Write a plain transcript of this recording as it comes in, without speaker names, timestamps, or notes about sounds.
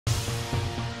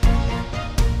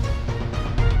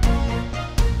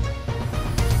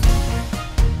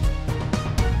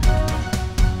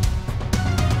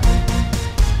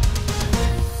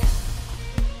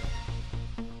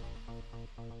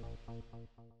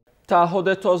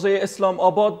تعهد تازه اسلام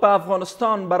آباد به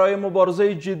افغانستان برای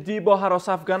مبارزه جدی با هراس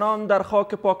افغانان در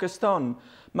خاک پاکستان.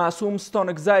 معصوم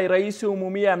ستانکزی رئیس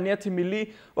عمومی امنیت ملی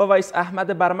و ویس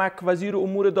احمد برمک وزیر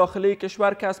امور داخلی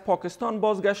کشور که از پاکستان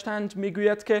بازگشتند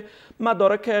میگوید که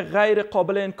مدارک غیر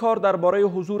قابل انکار درباره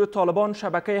حضور طالبان،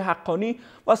 شبکه حقانی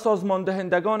و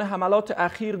سازماندهندگان حملات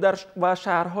اخیر و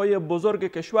شهرهای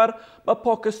بزرگ کشور به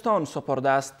پاکستان سپرده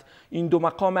است. این دو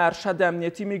مقام ارشد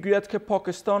امنیتی میگوید که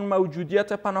پاکستان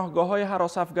موجودیت پناهگاه‌های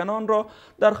هراس افغانان را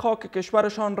در خاک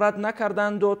کشورشان رد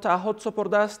نکردند و تعهد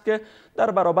سپرده است که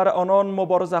در برابر آنان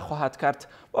مبارزه خواهد کرد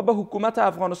و به حکومت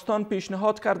افغانستان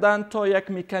پیشنهاد کردند تا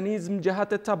یک مکانیزم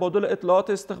جهت تبادل اطلاعات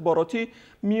استخباراتی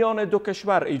میان دو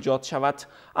کشور ایجاد شود.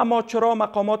 اما چرا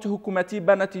مقامات حکومتی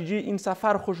به نتیجه این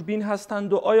سفر خوشبین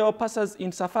هستند و آیا پس از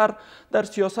این سفر در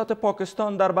سیاست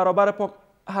پاکستان در برابر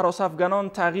هراس افغانان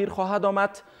تغییر خواهد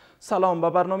آمد؟ سلام، به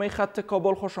برنامه خط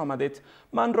کابل خوش آمدید.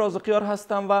 من رازقیار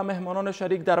هستم و مهمانان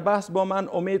شریک در بحث با من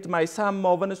امید میثم،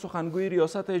 معاون سخنگوی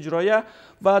ریاست اجراییه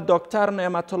و دکتر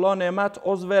نعمت الله نعمت،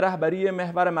 عضو رهبری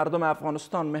محور مردم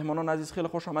افغانستان. مهمانان عزیز خیلی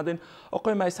خوش آمدین.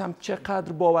 آقای میثم،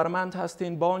 چقدر باورمند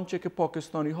هستین با آنچه که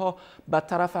پاکستانی ها به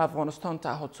طرف افغانستان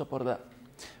تعهد سپرده؟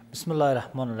 بسم الله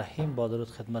الرحمن الرحیم. با درود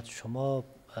خدمت شما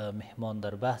مهمان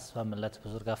در بحث و ملت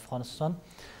بزرگ افغانستان.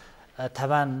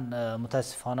 طبعا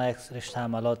متاسفانه یک رشته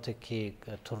عملاتی که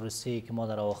تروریستی که ما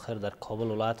در اواخر در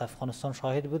کابل ولایت افغانستان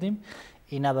شاهد بودیم،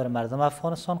 این نه برای مردم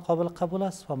افغانستان قابل قبول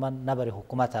است و نه برای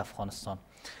حکومت افغانستان.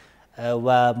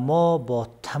 و ما با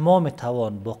تمام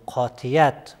توان، با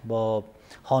قاطعیت با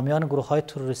حامیان گروه های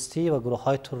تروریستی و گروه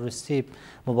های تروریستی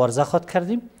مبارزه خود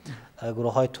کردیم.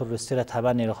 گروه های تروریستی را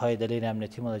طبعا نیروهای دلیل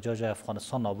امنیتی ما در جای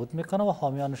افغانستان نابود میکنه و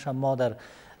حامیانش ما در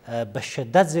به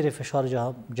شدت زیر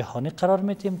فشار جهانی قرار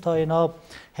میدیم تا اینا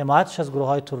حمایتش از گروه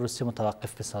های تروریستی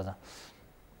متوقف بسازن.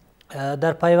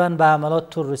 در پیوند به عملات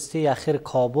تروریستی اخیر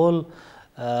کابل،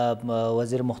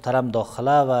 وزیر محترم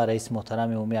داخله و رئیس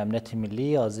محترم عمومی امنیت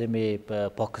ملی عازم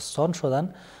پاکستان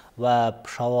شدن و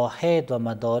شواهد و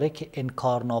مدارک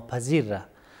انکارناپذیر را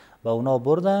به اونا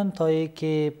بردن تا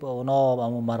اینکه اونا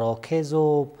مراکز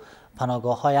و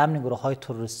پناهگاه های امن گروه های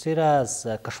تروریستی را از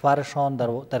کشورشان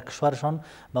در کشورشان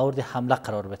مورد حمله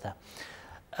قرار بده.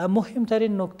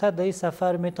 مهمترین نکته در این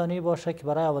سفر میتونی باشه که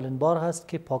برای اولین بار هست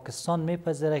که پاکستان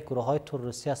میپذیره که گروه های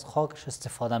تروریستی از خاکش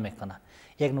استفاده میکنه.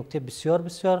 یک نکته بسیار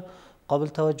بسیار قابل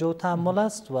توجه و تأمل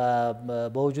است و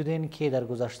با وجود این که در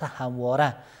گذشته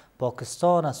همواره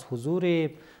پاکستان از حضور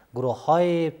گروه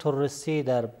های تروریستی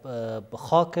در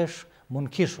خاکش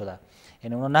منکر شده.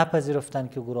 یعنی اونا نپذیرفتن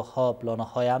که گروه ها پلانه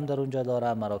های هم در اونجا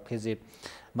داره،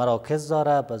 مراکز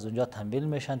داره، از اونجا تمویل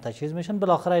میشن، تجهیز میشن.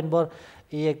 بالاخره این بار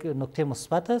یک نکته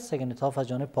مثبت است، یک انعطاف از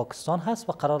جانب پاکستان هست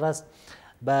و قرار است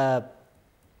به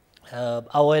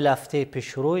اوایل هفته پیش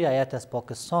روی هیئت از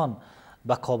پاکستان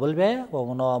به کابل بیاید و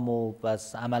اونا هم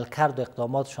از عملکرد و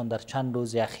اقداماتشان در چند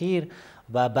روز اخیر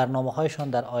و برنامه هایشان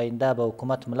در آینده به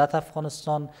حکومت ملت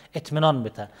افغانستان اطمینان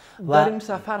بده. در این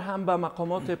سفر هم به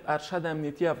مقامات ارشد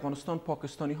امنیتی افغانستان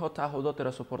پاکستانی ها تعهدات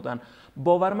را سپردن.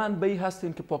 باورمند به این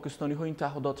هستین که پاکستانی ها این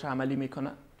تعهدات را عملی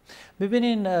میکنن؟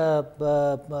 ببینین،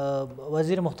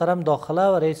 وزیر محترم داخله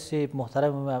و رئیس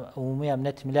محترم عمومی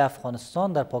امنیت ملی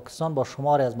افغانستان در پاکستان با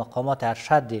شماری از مقامات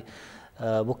ارشد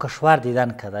و کشور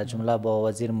دیدن کرده، جمله با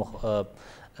وزیر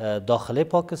داخلی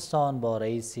پاکستان، با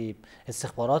رئیس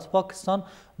استخبارات پاکستان.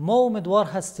 ما امیدوار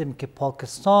هستیم که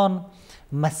پاکستان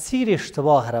مسیر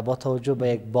اشتباه را با توجه به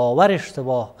یک باور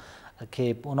اشتباه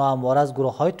که اونا همواره از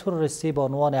گروه های تروریستی به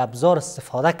عنوان ابزار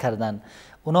استفاده کردن،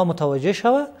 اونا متوجه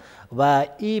شود و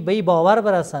به این باور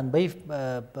برسن، به این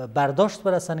برداشت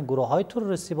برسن گروه های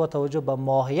تروریستی با توجه به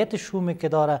ماهیت شومی که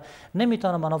داره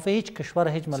نمیتونه منافع هیچ کشور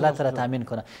هیچ ملت را تامین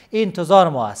کنه. این انتظار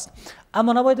ما است.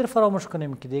 اما نباید فراموش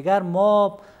کنیم که دیگر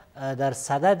ما در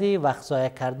صدد وقت ضایع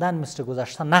کردن مثل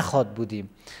گذشته نخواد بودیم.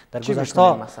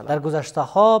 در گذشته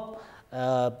ها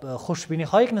خوشبینی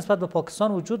هایی که نسبت به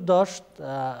پاکستان وجود داشت،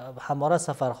 همواره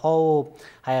سفرها و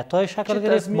هیئت‌های شکل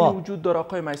گرفت. ما وجود داره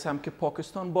آقای میثم که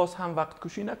پاکستان باز هم وقت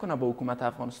کشی نکنه با حکومت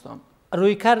افغانستان؟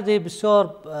 روی کرده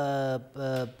بسیار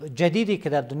جدیدی که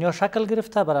در دنیا شکل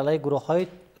گرفته بر علیه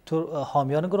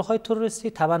حامیان گروه های تروریستی.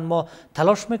 طبعا ما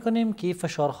تلاش میکنیم که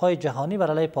فشارهای جهانی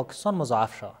بر علیه پاکستان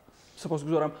مضاعف شود.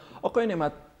 سپاسگزارم. آقای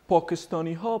نعمت،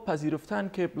 پاکستانی ها پذیرفتن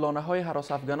که لانه های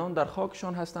هراس افغانان در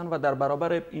خاکشان هستند و در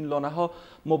برابر این لانه ها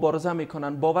مبارزه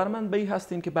میکنن. باورمند به این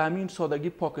هستین که به همین سادگی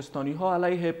پاکستانی ها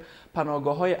علیه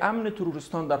پناهگاه های امن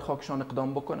تروریستان در خاکشان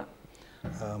اقدام بکنن؟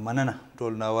 مننه.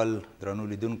 ټول ناول درنو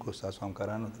لیدونکو، ستاسو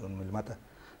همکارانو، درنو ملت ته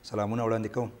سلامونه وړاندې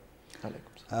کوم.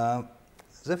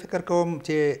 زه فکر کوم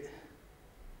چې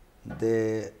د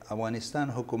افغانستان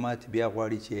حکومت بیا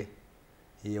غواړي چې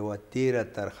یوه تیره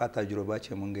ترخه تجربه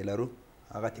چې موږ لرو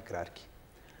هغه تکرار کړي.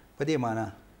 په دې معنی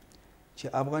چې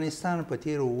افغانستان په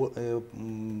تیرو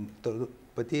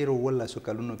 18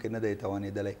 کلونو کې نه دی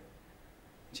توانېدلی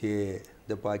چې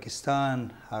د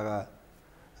پاکستان هغه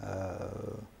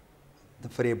د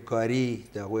فریبکاري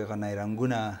د هغوی هغه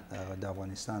نیرنګونه د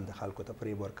افغانستان د خلکو ته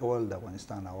فریب ورکول، د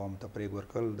افغانستان عوامو ته فریب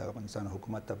ورکول، د افغانستان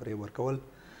حکومت ته فریب ورکول،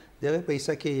 د هغې په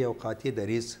حصه کې یو قاطع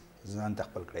دریځ ځان ته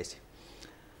خپل کړی شي.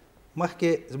 مخکې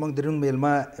زموږ درون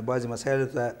میلمه بعضې مسایلو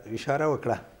ته اشاره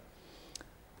وکړه.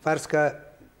 فرض که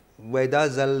وایي دا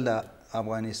ځل د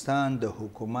افغانستان د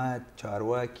حکومت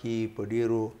چارواکي په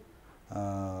ډېرو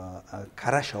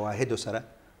کره شواهدو سره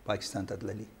پاکستان ته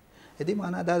تللي. د دې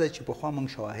معنا دا ده چې پخوا موږ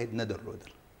شواهد نه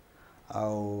درلودل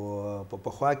او په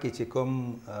پخوا کې چې کوم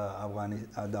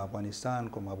د افغانستان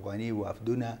کوم افغاني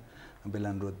وفدونه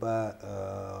بلندرتبه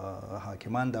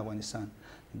حاکمان د افغانستان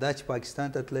دا چې پاکستان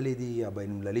ته تللي دي یا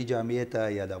بین المللي جامعې ته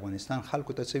یا د افغانستان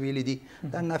خلکو ته څه ویلي دي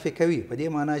دا نافي کوي په دې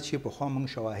معنا چې پخوا موږ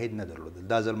شواهد نه درلودل.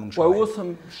 دا ځل موږ شواهد اوس هم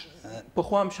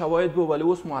پخوا هم شواهد وو ولی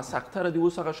اوس موثق‌تره دي.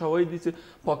 اوس هغه شواهد دي چې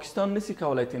پاکستان نسي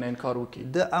کولی ترې انکار وکړي.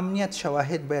 د امنیت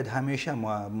شواهد باید همیشه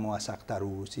موثق‌تر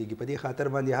واوسیږي. په دې خاطر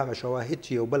باندې هغه شواهد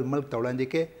چې یو بل ملک ته وړاندې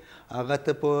کړي هغه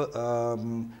ته په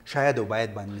شاید او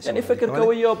باید باندې یعنی فکر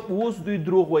کوئ یا اوس دوی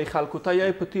دروغ وایي خلکو ته یا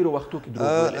په تیرو وختو کې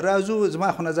دروغ ویلي؟ راځو زما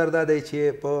خو نظر دا دی چې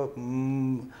په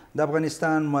د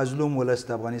افغانستان مظلوم ولس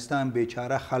د افغانستان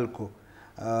بیچاره خلکو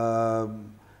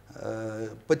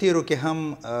په تیرو کې هم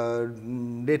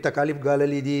ډېر تکالیف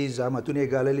ګاللي دي، زحمتونه یې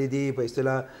ګاللي دي، په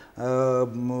اصطلاح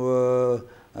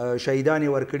شهیدان یې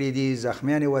ورکړي دي،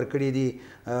 زخمیان یې ورکړي دي،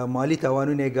 مالي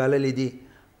تاوانونه یې ګاللي دي.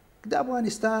 د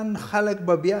افغانستان خلک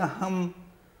به بیا هم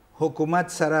حکومت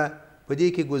سره په دې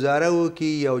کې ګزاره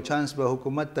وکړي، یو چانس به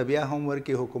حکومت ته بیا هم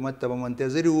ورکړي، حکومت ته به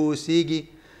منتظر واوسیږي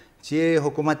چې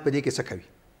حکومت په دې کې څه کوي.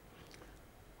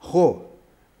 خو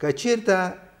که چیرته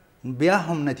بیا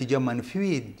هم نتیجه منفي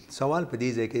وي، سوال په دې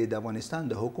ځای کې د افغانستان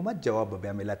د حکومت جواب به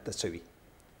بیا ملت ته څه وي.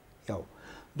 یو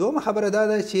دومره خبره دا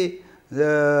ده چې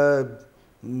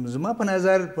زما په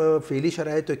نظر په فعلي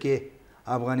شرایطو کې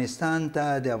افغانستان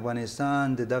ته د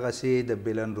افغانستان د دغسې د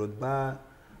بلندرتبه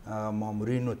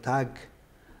مامورینو تګ،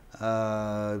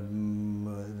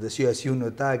 د سیاسیونو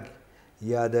تګ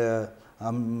یا د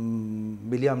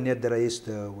ملي امنیت د رئیس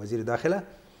د وزیر داخله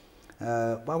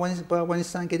په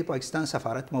افغانستان کې د پاکستان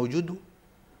سفارت موجود و.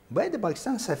 باید د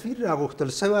پاکستان سفیر راغوښتل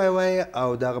سوی وای او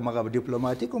دغه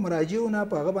ډیپلوماتیکو مراجعو نه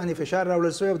په هغه باندې فشار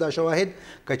راوړل سوی او دا شواهد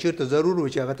که چېرته ضرور و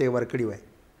چې هغه ته یې ورکړي وای.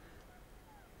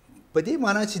 په دې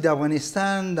معنا چې د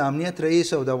افغانستان د امنیت رئیس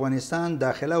او د افغانستان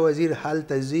داخله وزیر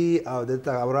هلته ځي او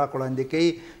دلته اوراق وړاندې کوي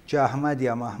چې احمد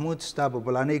یا محمود ستا په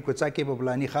فلانۍ کوڅه کې په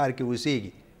فلاني ښار کې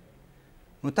اوسېږي،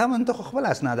 نو تا من ته خو خپل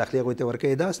اسناد اخلي هغوی ته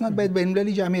ورکوي. دا اسناد باید بین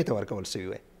المللي جامعې ته ورکول سوي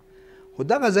وای. خو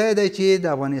دغه ځای دی چې د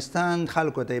افغانستان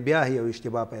خلکو ته بیا یو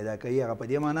اشتباه پیدا کوي. هغه په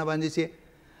دې معنا باندې چې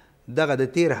دغه د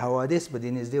تیر حوادث په دې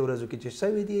نږدې ورځو کې چې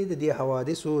شوي دي د دې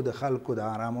حوادثو د خلکو د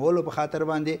آرامولو په خاطر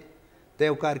باندې دا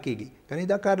یو کار کیږي. کني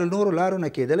دا کار له نورو لارو نه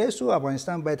کېدلی سو.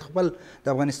 افغانستان باید خپل د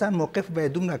افغانستان موقف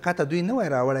باید دومره کته دوی نه وای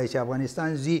راوړی چې افغانستان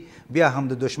ځي بیا هم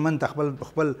د دشمن ته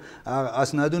خپل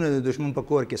اسنادونه د دشمن په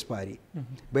کور کې سپاري.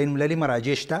 بین المللي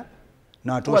مراجع شته،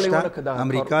 ناټو شته،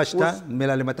 امریکا شته،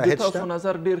 ملل متحد شته. د تاسو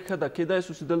نظر ډېر ښه ده. کېدای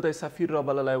سو چې دلته سفیر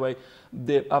رابللی وای د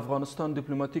افغانستان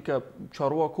ډیپلوماتیکه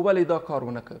چارواکو ولې دا کار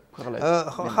ونه کړ؟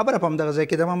 خبره په همدغه ځای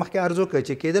کې د ما مخکې عرض وکړه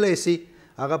چې کېدلی سي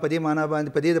هغه په دې معنا باندې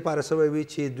په دې دپاره سوی وي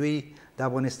چې دوی د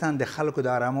افغانستان د خلکو د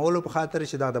آرامولو په خاطر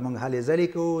چې دا د موږ هلې ځلې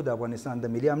کوو، د افغانستان د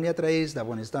ملي امنیت رئیس، د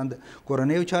افغانستان د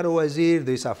کورنیو چارو وزیر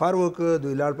دوی سفر وکړ،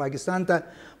 دوی لاړ پاکستان ته،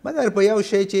 مګر په یو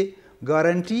شی چې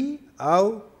ګارنټي او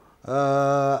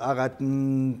هغه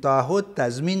تعهد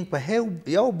تضمین په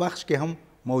یو بخش کې هم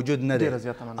موجود نه دی.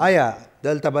 آیا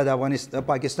دلته به د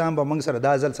پاکستان به موږ سره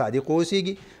دا ځل صادق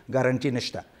اوسیږي؟ ګارنټي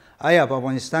نشته. آیا په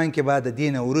افغانستان کې به د دې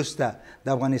نه وروسته د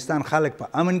افغانستان خلک په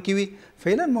امن کې وي؟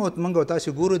 فعلا موږ او تاسو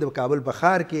ګورو د کابل په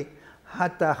ښار کې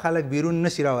حتی خلک بیرون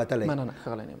نشي راوتلی. مننه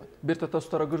ښاغلی نعمت. بیرته تاسو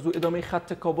ته راګرځو. ادامه خط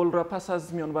کابل را پس از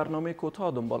میان برنامه کوتاه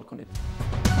دنبال کنید.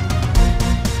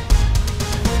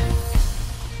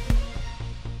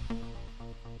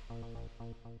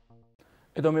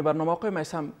 ادامه برنامه آقای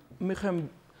میثم، میخوایم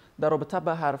در رابطه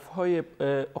به حرفهای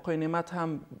آقای نعمت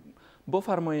هم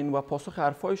بفرمایین و پاسخ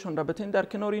حرفهایشان را بتین. در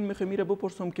کنار این میخوایم میره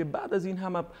بپرسم که بعد از این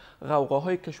همه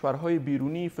غوغاهای کشورهای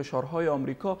بیرونی، فشارهای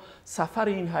آمریکا، سفر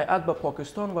این هیئت به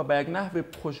پاکستان و به یک نحو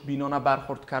خوشبینانه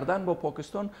برخورد کردن با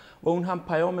پاکستان و اون هم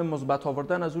پیام مثبت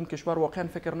آوردن از اون کشور، واقعا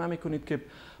فکر نمیکنید که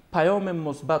پیام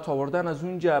مثبت آوردن از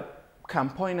اونجا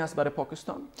کمپاین است برای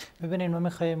پاکستان؟ ببینید ما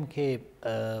میخوایم که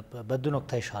به دو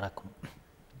نکته اشاره کنم.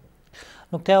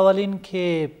 نکته اول این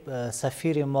که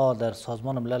سفیر ما در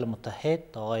سازمان ملل متحد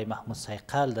آقای محمود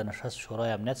صیقل در نشست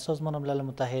شورای امنیت سازمان ملل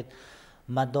متحد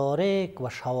مدارک و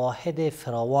شواهد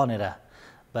فراوانی را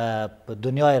به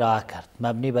دنیای ارائه کرد،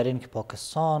 مبنی بر این که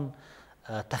پاکستان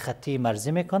تخطی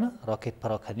مرزی میکنه، راکت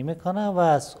پراکنی میکنه و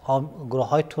از گروه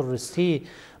های تروریستی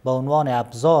به عنوان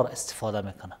ابزار استفاده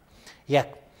میکنه. یک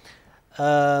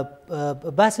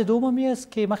بحث دومی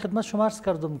است که من خدمت شما عرض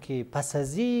کردم که پس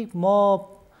از این ما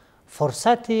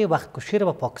فرصت وقت کشی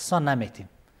را به پاکستان نمیتیم.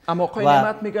 اما آقای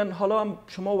نعمت میگن حالا هم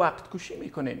شما وقت کشی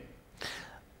میکنین.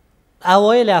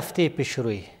 اوایل هفته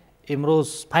پیشروی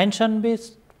امروز پنجشنبه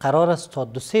قرار است تا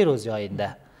 2-3 روز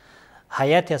آینده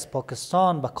هیئتی از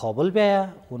پاکستان به کابل بیاید،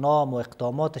 اونا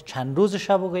اقدامات چند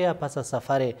روزش بگوید پس از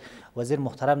سفر وزیر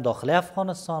محترم داخلی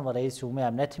افغانستان و رئیس عمومی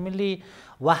امنیت ملی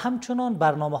و همچنان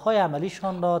برنامه‌های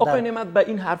عملیشان را آقای نعمت به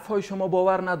این حرف‌های شما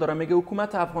باور نداره. میگه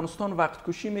حکومت افغانستان وقت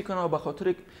کشی میکنه و به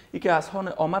خاطر اینکه اذهان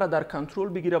عامه را در کنترل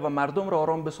بگیره و مردم را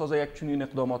آرام بسازه یک چنین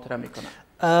اقدامات را میکنه.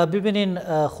 ببینین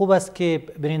خوب است که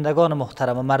بینندگان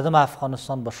محترم و مردم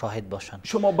افغانستان با شاهد باشند.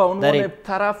 شما به عنوان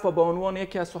طرف و به عنوان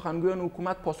یکی از سخنگویان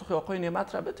حکومت پاسخ آقای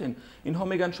نعمت را بدین. اینها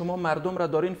میگن شما مردم را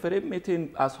دارین فریب میتین،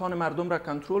 اذهان مردم را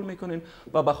کنترل میکنین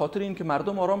و به خاطر اینکه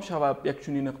مردم آرام شود یک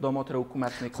چنین اقدامات را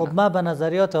حکومت میکنه. خب من به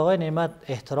نظریات آقای نعمت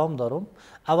احترام دارم.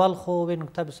 اول خوب این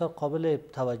نکته بسیار قابل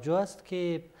توجه است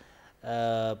که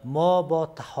ما با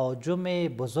تهاجم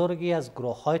بزرگی از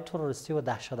گروه های تروریستی و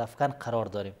دهشت افکن قرار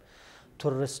داریم.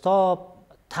 تروریستا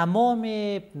تمام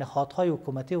نهادهای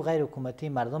حکومتی و غیر حکومتی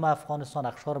مردم افغانستان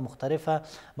اقشار مختلف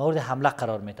مورد حمله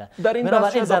قرار میدن. در این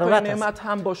بحث ضرورت نعمت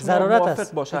هم با شما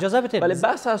موافق باشه. اجازه بدید. ولی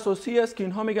بحث اساسی است که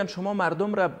اینها میگن شما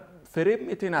مردم را فریب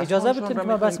میتین، اجازه بدید که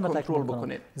ما بس کنترل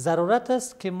بکنید. ضرورت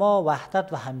است که ما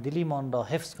وحدت و همدلی مان را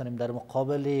حفظ کنیم در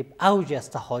مقابل اوج از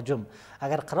تهاجم.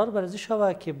 اگر قرار برازی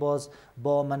شود که باز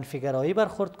با منفیگرایی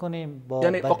برخورد کنیم، با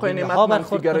یعنی آقای نعمت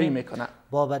منفیگرایی میکنه،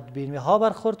 با بدبینی ها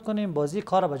برخورد کنیم، بازی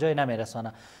کار به جای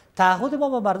نمیرسانه. تعهد ما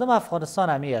با مردم افغانستان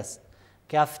همی است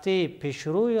که هفته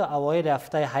پیشروی اوایل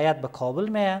هفته هیئت به کابل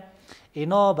میه،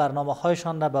 اینا برنامه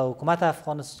هایشان را به حکومت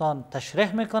افغانستان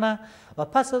تشریح میکنه و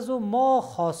پس از اون ما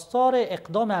خواستار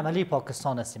اقدام عملی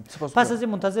پاکستان هستیم. پس از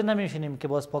این منتظر نمیشینیم که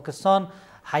باز پاکستان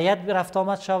هیئت رفت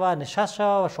آمد شود، نشست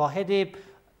شود و شاهد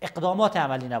اقدامات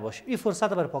عملی نباشه. این فرصت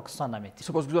برای پاکستان نمیده.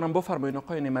 سپاسگزارم. بفرمایید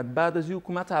آقای نعمت، بعد از این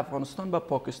حکومت افغانستان به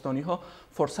پاکستانی ها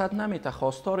فرصت نمیده،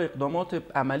 خواستار اقدامات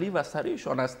عملی و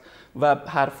سریعشان است و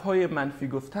حرف های منفی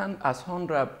گفتن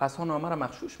اذهان عامه را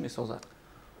مغشوش میسازد.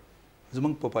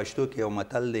 زمونږ په پښتو کې یو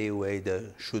متل دی، وایي د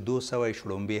شیدو سوی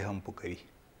شړومبې هم پوکوي.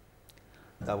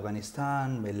 د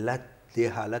افغانستان ملت دې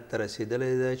حالت ته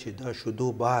رسېدلی ده چې دا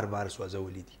شیدو بار بار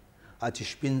سوځولي دي. چې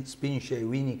سپین شی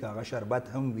ویني، که هغه شربت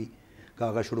هم وي، که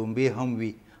هغه شړومبې هم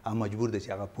وي، مجبور دی چې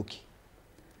هغه پوکي.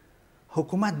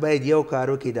 حکومت باید یو کار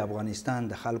وکړي د افغانستان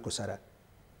د خلکو سره.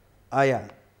 آیا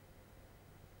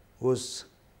اوس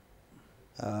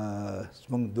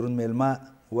زموږ درون میلمه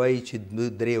وایي چې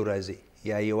 3 ورځې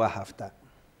یا یوه هفته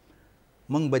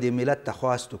موږ به دې ملت ته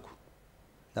خواست وکړو،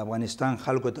 د افغانستان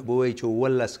خلکو ته به ووایي چې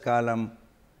 18 کاله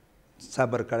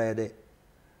صبر کړی دی،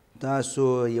 تاسو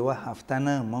یوه هفته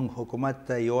نه موږ حکومت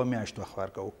ته یوه میاشت وخت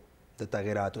ورکوو د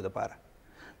تغییراتو دپاره.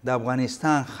 د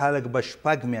افغانستان خلک به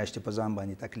 6 میاشتې په ځان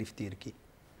باندې تکلیف تیر کړي،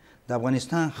 د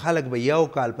افغانستان خلک به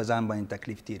 1 کال په ځان باندې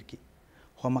تکلیف تیر کړي.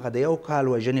 خو مګه د 1 کال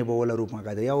وژنې به ولرو،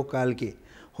 مګه د 1 کال کې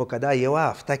خو که دا یوه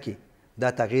هفته کې دا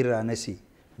تغییر رانسي،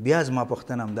 بیا زما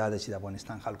پوښتنه همدا ده چې د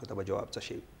افغانستان خلکو ته به جواب څه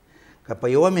شي وي. که په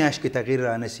یوه میاشت کې تغییر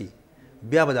رانسي،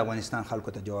 بیا به د افغانستان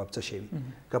خلکو ته جواب څه شي وي.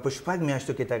 که په 6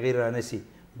 میاشتو کې تغییر رانسي،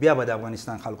 بیا به د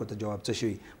افغانستان خلکو ته جواب څه شي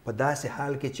وي. په داسې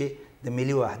حال کې چې د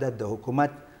ملي وحدت د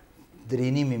حکومت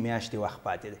 3.5 میاشتې وخت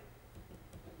پاتې دی.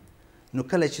 نو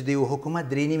کله چې د یو حکومت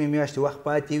 3.5 میاشتې وخت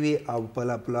پاتې وي او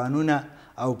پلانونه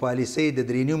او پالیسۍ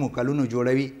د 3.5 کلونو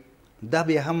جوړوي، دا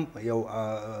بیا هم یو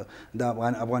د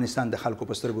افغانستان د خلکو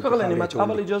په سترګو کې خاورې اچول.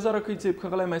 اول اجازه راکړئ چې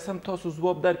ښاغلی میثم تاسو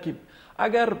ځواب درکړئ.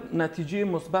 اگر نتیجه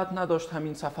مثبت نداشت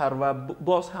همین سفر و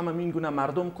باز هم همین گونه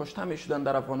مردم کشته میشدن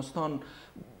در افغانستان،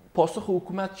 پاسخ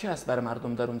حکومت چی است برای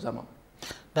مردم در اون زمان؟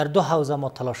 در 2 حوزه ما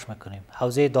تلاش میکنیم.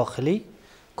 حوزه داخلی،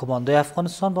 کماندوی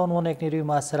افغانستان به عنوان یک نیروی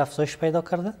مؤثر افزایش پیدا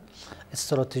کرده،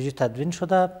 استراتژی تدوین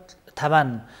شده.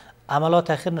 طبعا عملات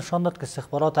اخیر نشان داد که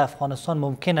استخبارات افغانستان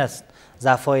ممکن است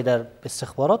ضعف‌های در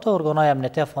استخبارات و ارگان‌های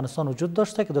امنیتی افغانستان وجود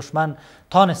داشته که دشمن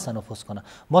تانست نفوذ کنه.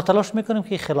 ما تلاش میکنیم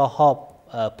که خلاها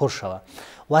پر شود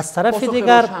و از طرف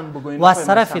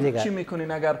دیگر چی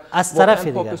میکنین اگر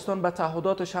پاکستان به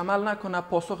تعهداتش عمل نکنه؟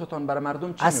 پاسختان برای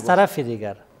مردم چی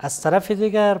میباشه؟ از طرف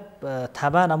دیگر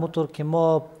طبعا همونطور که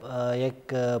ما یک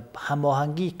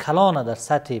هماهنگی کلان در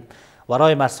سطح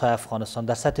ورای مرزهای افغانستان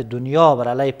در سطح دنیا بر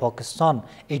علیه پاکستان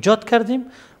ایجاد کردیم.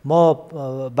 ما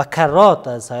به کرات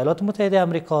از ایالات متحده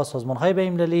آمریکا، سازمان‌های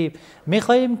بین‌المللی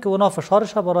می‌خواهیم که اونا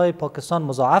فشارش برای پاکستان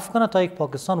مضاعف کنه تا یک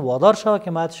پاکستان وادار شود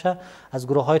که مدش از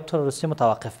گروه‌های تروریستی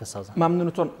متوقف بسازن.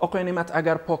 ممنونتون آقای نعمت.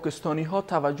 اگر پاکستانی‌ها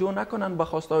توجه نکنن به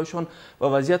خواسته‌هایشان و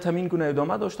وضعیت همین گونه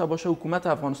ادامه داشته باشه، حکومت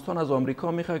افغانستان از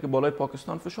آمریکا می‌خواد که بالای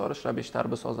پاکستان فشارش را بیشتر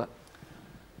بسازه.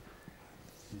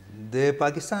 د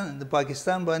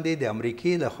پاکستان باندې د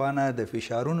امریکای د خوانه د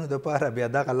فشارونو د پاره بیا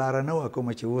دغه لار نه و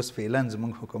کوم چې اوس فعلا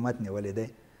زموږ حکومت نیولې دی.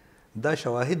 دا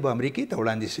شواهد به امریکای ته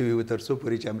وړاندې شوي و تر څو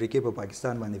پورې چې امریکای په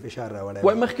پاکستان باندې فشار راوړی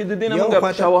وای. مخکې د دې نه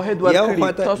موږ شواهد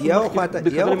ورکړي، تاسو مخکې د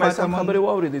قدر مایسم خبرې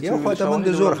واورېدې. یو خواته موږ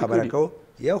د زور خبره کوو،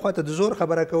 یو خواته د زور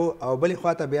خبره کوو او بلې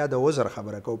خواته بیا د عذر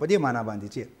خبره کوو. په دې معنا باندې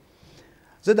چې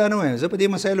زه دا نه وایم، زه په دې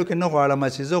مسایلو کې نه غواړم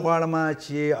چې زه غواړم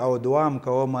چې او دوام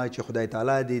کوم چې خدای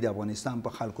تعالی دې د افغانستان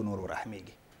په خلکو نور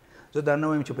ورحمیږي. زه دا نه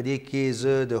وایم چې په دې کې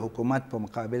زه د حکومت په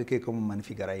مقابل کې کوم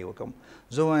منفي ګرایي وکړم.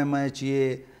 زه وایم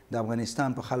چې د افغانستان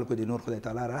په خلکو د نور خدای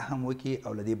تعالی رحم وکړي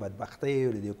او له دې بدبختۍ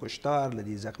او له دې کشتار، له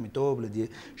دې زخمیتوب، له دې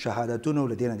شهادتونو،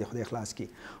 له دې نه د خدای خلاص کړي.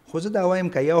 خو زه دا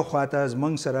وایم که یو خواته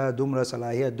زموږ سره دومره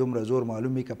صلاحیت، دومره زور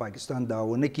معلوم وي که پاکستان دا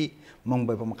ونه کړي، موږ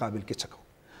به په مقابل کې څه کوو.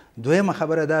 دویمه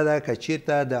خبره دا ده که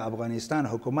چیرته د افغانستان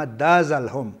حکومت دا ځل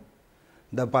هم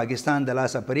د پاکستان د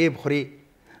لاسه فریب خوري،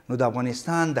 نو د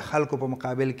افغانستان د خلکو په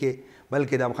مقابل کې،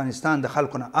 بلکې د افغانستان د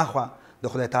خلکو نه اخوا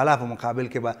د خدای تعالی په مقابل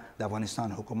کې به د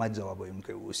افغانستان حکومت ځواب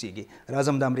ویونکی اوسیږي.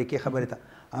 راځم د امریکای خبرې ته.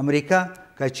 امریکا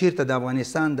که چیرته د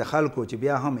افغانستان د خلکو چې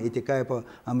بیا هم اتکای په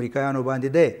امریکایانو باندې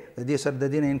دی، د دې سره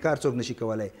د دې نه انکار څوک نشي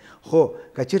کولی، خو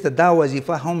که چیرته دا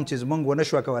وظیفه هم چې زموږ ونه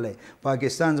شوه کولی،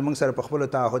 پاکستان زموږ سره په خپلو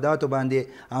تعهداتو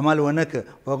باندې عمل ونه کړ،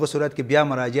 په هغه صورت کې بیا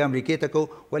مراجعه امریکای ته کوو.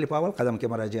 ولې په اول قدم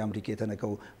کې مراجعه امریکای ته نه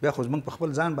کوو؟ بیا خو زموږ په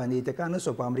خپل ځان باندې اتکا نه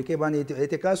سو، په امریکای باندې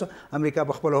اتکا سو، امریکا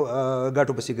په خپلو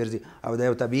ګټو پسې ګرځي او دا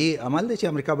یو طبیعي عمل دی چې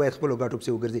امریکا باید خپلو ګټو پسې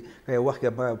وګرځي. که یو وخت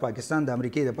کې پاکستان د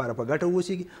امریکای دپاره په ګټه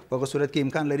واوسېږي، په هغه صورت کې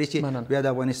امکان لري چې بیا د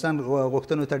افغانستان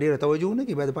غوښتنو ته ډېره توجه ونه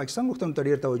کړي، بیا د پاکستان غوښتنو ته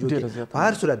ډېره توجه کړي. په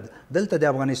هر صورت دلته د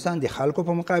افغانستان د خلکو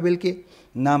په مقابل کې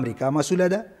نه امریکا مسؤله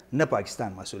ده نه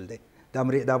پاکستان مسؤل دی.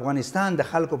 د افغانستان د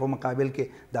خلکو په مقابل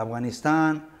کې د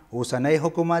افغانستان اوسنی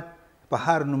حکومت په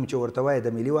هر نوم چې ورته وایي،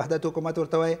 د ملي وحدت حکومت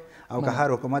ورته وایي او که هر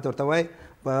حکومت ورته وایي،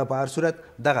 په هر صورت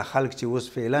دغه خلک چې اوس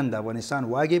فعلا د افغانستان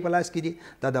واګې په لاس کې دي،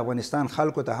 دا د افغانستان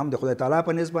خلکو ته هم د خدای تعالی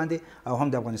په نسبت باندې او هم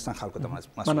د افغانستان خلکو ته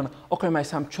مسئول. آقای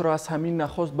میثم، چرا از همین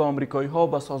نخست به آمریکایی‌ها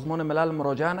و سازمان ملل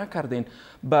مراجعه نکردین؟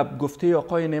 به گفته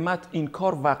آقای نعمت این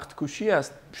کار وقت کشی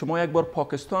است. شما یک بار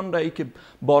پاکستان را ای که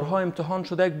بارها امتحان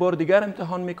شده یک بار دیگر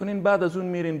امتحان میکنین، بعد از اون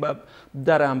میرین به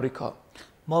در امریکا.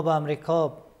 ما به امریکا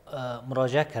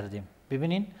مراجعه کردیم.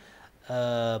 ببینین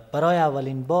برای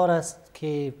اولین بار است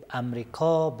که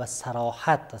امریکا به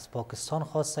صراحت از پاکستان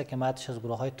خواسته که مدش از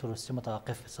گروه‌های تروریستی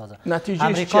متوقف بسازد.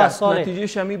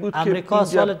 نتیجهش همی بود که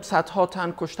اینجا صدها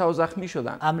تن کشته و زخمی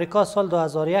شدن. امریکا سال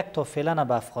 2001 تا فعلا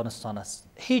به افغانستان است.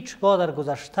 هیچگاه در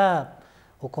گذشته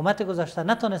حکومت گذشته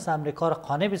نتونست امریکا را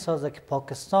قانع بسازه که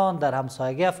پاکستان در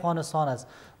همسایگی افغانستان از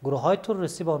گروه‌های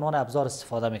تروریستی به عنوان ابزار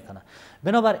استفاده میکنه.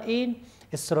 بنابراین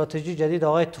استراتژی جدید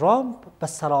آقای ترامپ به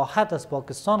صراحت از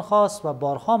پاکستان خواست و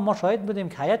بارها ما شاهد بودیم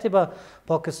که هیئتی به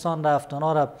پاکستان رفت،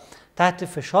 اونا را تحت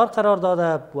فشار قرار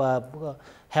داده و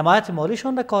حمایت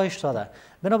مالیشان را کاهش داده.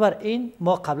 بنابراین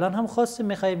ما قبلا هم خواستیم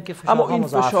می‌خواهیم که فشارها اما این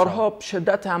فشارها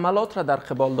شدت حملات را در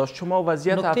قبال داشت. شما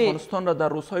وضعیت افغانستان را در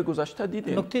روزهای گذشته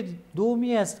دیدید. نکته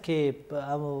دومی است که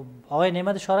آقای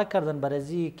نعمت اشاره کردن بر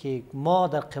ازی که ما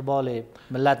در قبال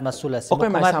ملت مسئول هستیم. آقای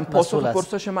میثم، پاسخ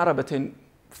پرسش مرا بتین.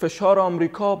 فشار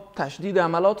آمریکا تشدید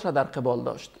حملات را در قبال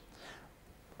داشت.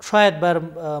 شاید بر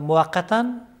موقتا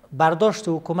برداشت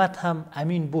حکومت هم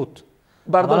امین بود.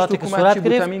 برداشت حکومت چی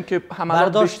بود؟ امین که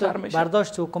حملات بیشتر میشه.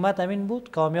 برداشت حکومت امین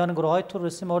بود که حامیان گروه‌های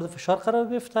تروریستی مورد فشار قرار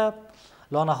گرفته،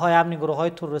 لانه‌های امنی گروه‌های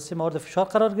تروریستی مورد فشار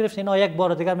قرار گرفته. اینا یک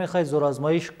بار دیگر می‌خواد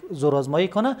زورآزمایی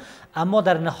کنه، اما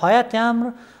در نهایت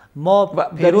امر ما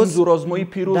پیروز زورآزمایی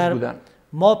پیروز بودن.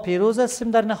 ما پیروز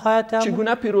هستیم در نهایت امر.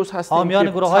 چگونه پیروز هستیم؟ حامیان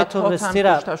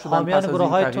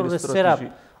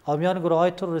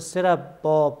گروه‌های تروریستی را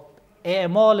با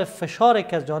اعمال فشاری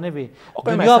که از جانب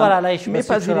دنیا بر علیهش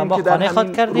میپذیریم که در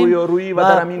همین رویارویی و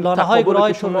در همین تقابل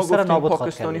که شما گفتیم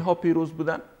پاکستانی ها پیروز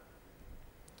بودن؟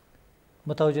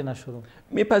 متوجه نشدم.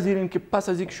 میپذیرین که پس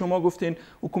از اینکه شما گفتین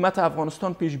حکومت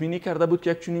افغانستان پیش بینی کرده بود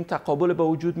که یک چنین تقابل به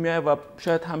وجود میاد و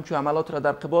شاید همچون عملات را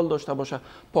در قبال داشته باشه،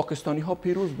 پاکستانی ها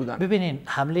پیروز بودن؟ ببینین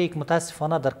حمله یک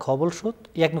متاسفانه در کابل شد.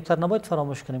 یک نکته نباید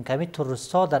فراموش کنیم که همین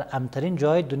تروریست ها در امترین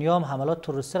جای دنیا هم حملات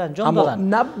تروریستی را انجام دادن.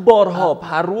 نه بارها،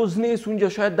 هر روز نیست، اونجا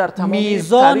شاید در تمام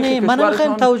میزان من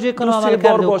نمیخوام توجیه کنم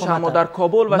عملکرد باشه، اما در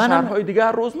کابل و شهرهای دیگه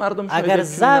هر روز مردم اگر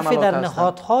ضعفی در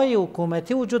نهادهای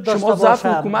حکومتی وجود داشته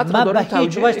باشه من به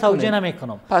هیچ وجه توجیه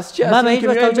نمیکنم. من به هیچ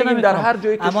وجه توجیه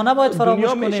نمیکنم. اما نباید فراموش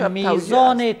کنیم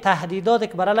میزان تهدیداتی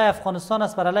که بر علیه افغانستان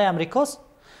است بر علیه امریکاست،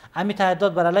 همین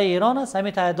تهدیدات بر علیه ایران است،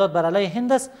 همین تهدیدات بر علیه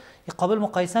هند است، این قابل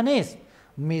مقایسه نیست.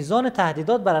 میزان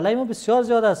تهدیدات بر علیه ما بسیار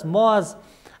زیاد است. ما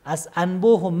از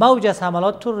انبوه و موج از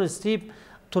حملات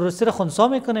تروریستی را خنثی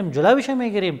میکنیم، جلویش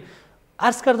میگیریم.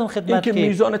 عرض کردم خدمت که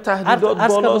میزان تهدیدات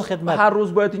بالاست، هر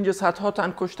روز باید اینجا صدها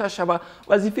تن کشته شود.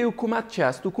 وظیفه حکومت چی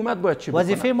است؟ حکومت باید چی بکنه؟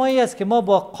 وظیفه ما است که ما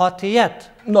با قاطعیت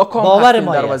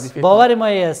باور ما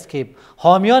است که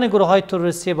حامیان گروه های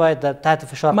تروریستی باید تحت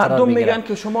فشار قرار بگیرند. مردم میگن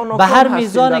که شما ناکام به هر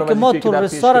میزانی که ما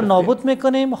تروریست‌ها را نابود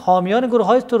میکنیم، حامیان گروه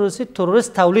های تروریستی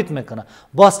تروریست تولید میکنه،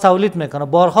 باز تولید میکنه.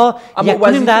 بارها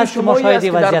یک دست که ما شاهد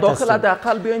وضعیت هستیم. در داخل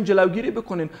حداقل بیاین جلوگیری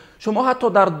بکنین. شما حتی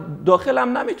در داخل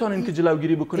هم نمیتونین که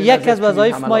جلوگیری بکنین. یک از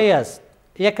وظایف ما است،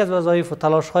 یک از وظایف و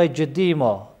تلاش های جدی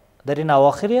ما در این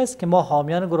اواخری است که ما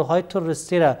حامیان گروه های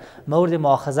تروریستی را مورد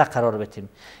مؤاخذه قرار بدیم،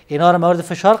 اینا را مورد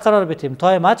فشار قرار بدیم تا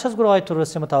حمایت از گروه های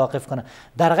تروریستی متوقف کنه.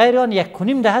 در غیر آن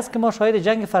 1.5 دهه است که ما شاهد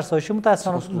جنگ فرسایشی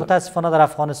متاسفانه در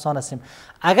افغانستان هستیم.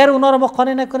 اگر اونا را ما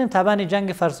قانع نکنیم طبعا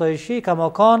جنگ فرسایشی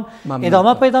کماکان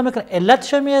ادامه پیدا میکنه.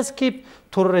 علتش می است که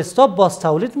تروریستا باز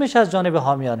تولید میشه از جانب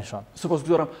حامیانشان.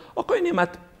 سپاسگزارم. آقای نعمت،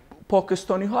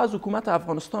 پاکستانی ها از حکومت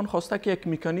افغانستان خواسته که یک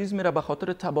مکانیزمی را به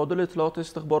خاطر تبادل اطلاعات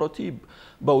استخباراتی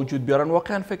به وجود بیارن.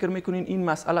 واقعا فکر میکنین این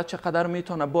مسئله چقدر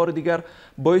میتونه بار دیگر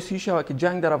باعث شود که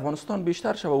جنگ در افغانستان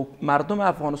بیشتر شود و مردم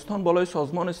افغانستان بالای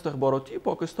سازمان استخباراتی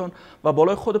پاکستان و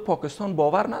بالای خود پاکستان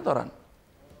باور ندارن؟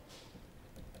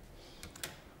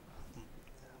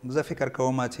 زه فکر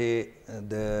کوم چې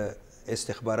د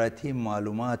استخباراتي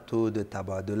معلوماتو د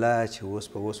تبادله چې اوس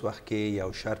په اوس وخت کې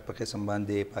یو شرط په قسم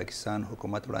باندې پاکستان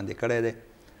حکومت وړاندې کړی دی،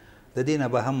 د دې نه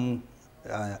به هم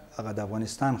هغه د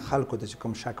افغانستان خلکو ته چې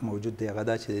کوم شک موجود دی هغه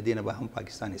دا چې د دې نه به هم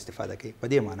پاکستان استفاده کوي، په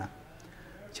دې معنی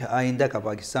چې آینده که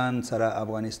پاکستان سره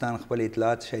افغانستان خپل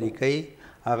اطلاعات شریکوي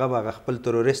هغه به هغه خپل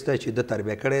تروریست چې د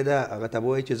تربیه کړی ده هغه ته به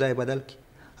وایي چې ځای بدل کړي،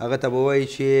 هغه ته به وایي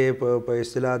چې په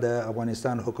اصطلاح د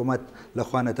افغانستان حکومت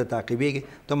لخوا نه ته تعقیبېږي،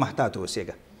 ته محتاط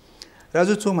اوسېږه.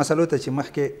 راځو څو مسلو ته چې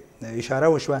مخکې اشاره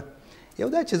وشوه. یو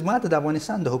دا چې زما ته د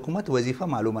افغانستان د حکومت وظیفه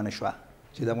معلومه نه شوه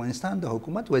چې د افغانستان د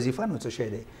حکومت وظیفه نو څه شی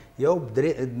دی. یو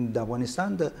د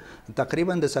افغانستان د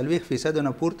تقریبا د 40%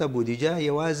 نه پورته بودیجه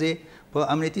یوازې په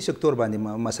امنیتي سکتور باندې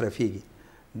مصرفیږي.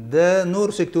 د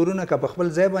نور سکتورونه که په خپل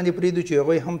ځای باندې پرېږدو چې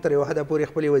هغوی هم تر یو حده پورې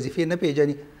خپلې وظیفې نه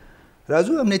پیژني.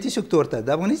 راځو امنیتي سکتور ته. د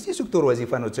افغانستي سکتور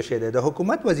وظیفه نو څه شی دی؟ د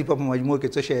حکومت وظیفه په مجموع کې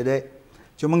څه شی دی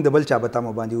چې موږ د بل چا په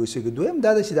تمه باندې اوسېږو؟ دویم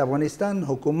دا ده چې د افغانستان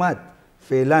حکومت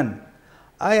فعلا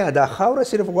آیا دا خاوره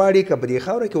صرف غواړي که په دې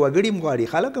خاوره کې وګړي هم غواړي،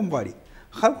 خلک هم غواړي؟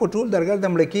 خلکو ټول درګرده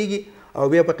مړه کېږي او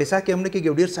بیا په قصه کې هم نه کېږي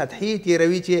او ډېر سطحي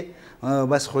تېروي چې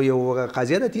بس خو یو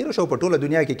قضیه ده تېره شو په ټوله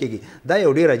دنیا کې کېږي. دا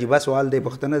یو ډېر عجیبه سوال دی،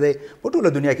 پوښتنه دی، په ټوله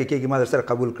دنیا کې کېږي، ما در سره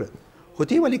قبول کړه. خو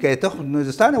تی ولې کوې؟ ته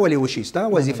ستا نه ولې وشي؟ ستا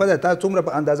وظیفه ده، تا څومره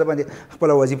په اندازه باندې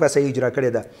خپله وظیفه صحیح اجرا کړې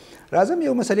ده. راځم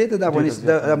یو مسلې ته د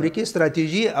امریکې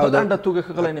ستراتیژي او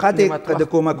د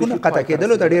کومکونو قطع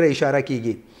کېدلو ته ډېره اشاره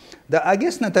کېږي. د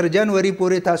اګست نه تر جنوري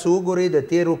پورې تاسو وګورئ د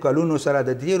 13 کلونو سره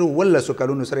د 13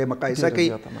 کلونو سره مقایسه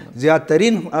کوي،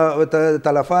 زیاترین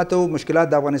تلفات او مشکلات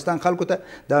د افغانستان خلکو ته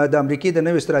د امریکې د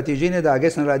نوې ستراتیژۍ نه د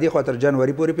اګست نه راځي خو تر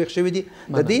جنوري پورې پېښ شوي دي.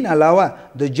 د دې علاوه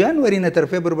د جنوري نه تر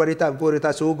فبروري پورې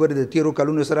تاسو وګورئ د 13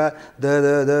 کلونو سره د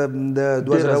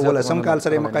 2018 کال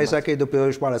سره مقایسه کوي، د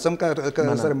 2014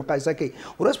 کال سره مقایسه کوي.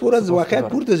 ورځ په ورځ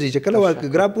واقعیت پورته ځي چې کله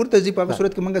ګراف پورته ځي په هغه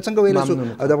صورت کې موږ څنګه ویلی سو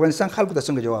او د افغانستان خلکو ته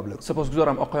څنګه جواب لرو؟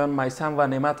 سپاسگزارم آقایان میثم و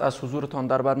نعمت از حضورتان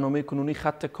در برنامه کنونی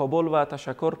خط کابل و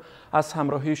تشکر از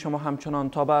همراهی شما همچنان.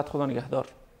 تا بعد، خدا نگهدار.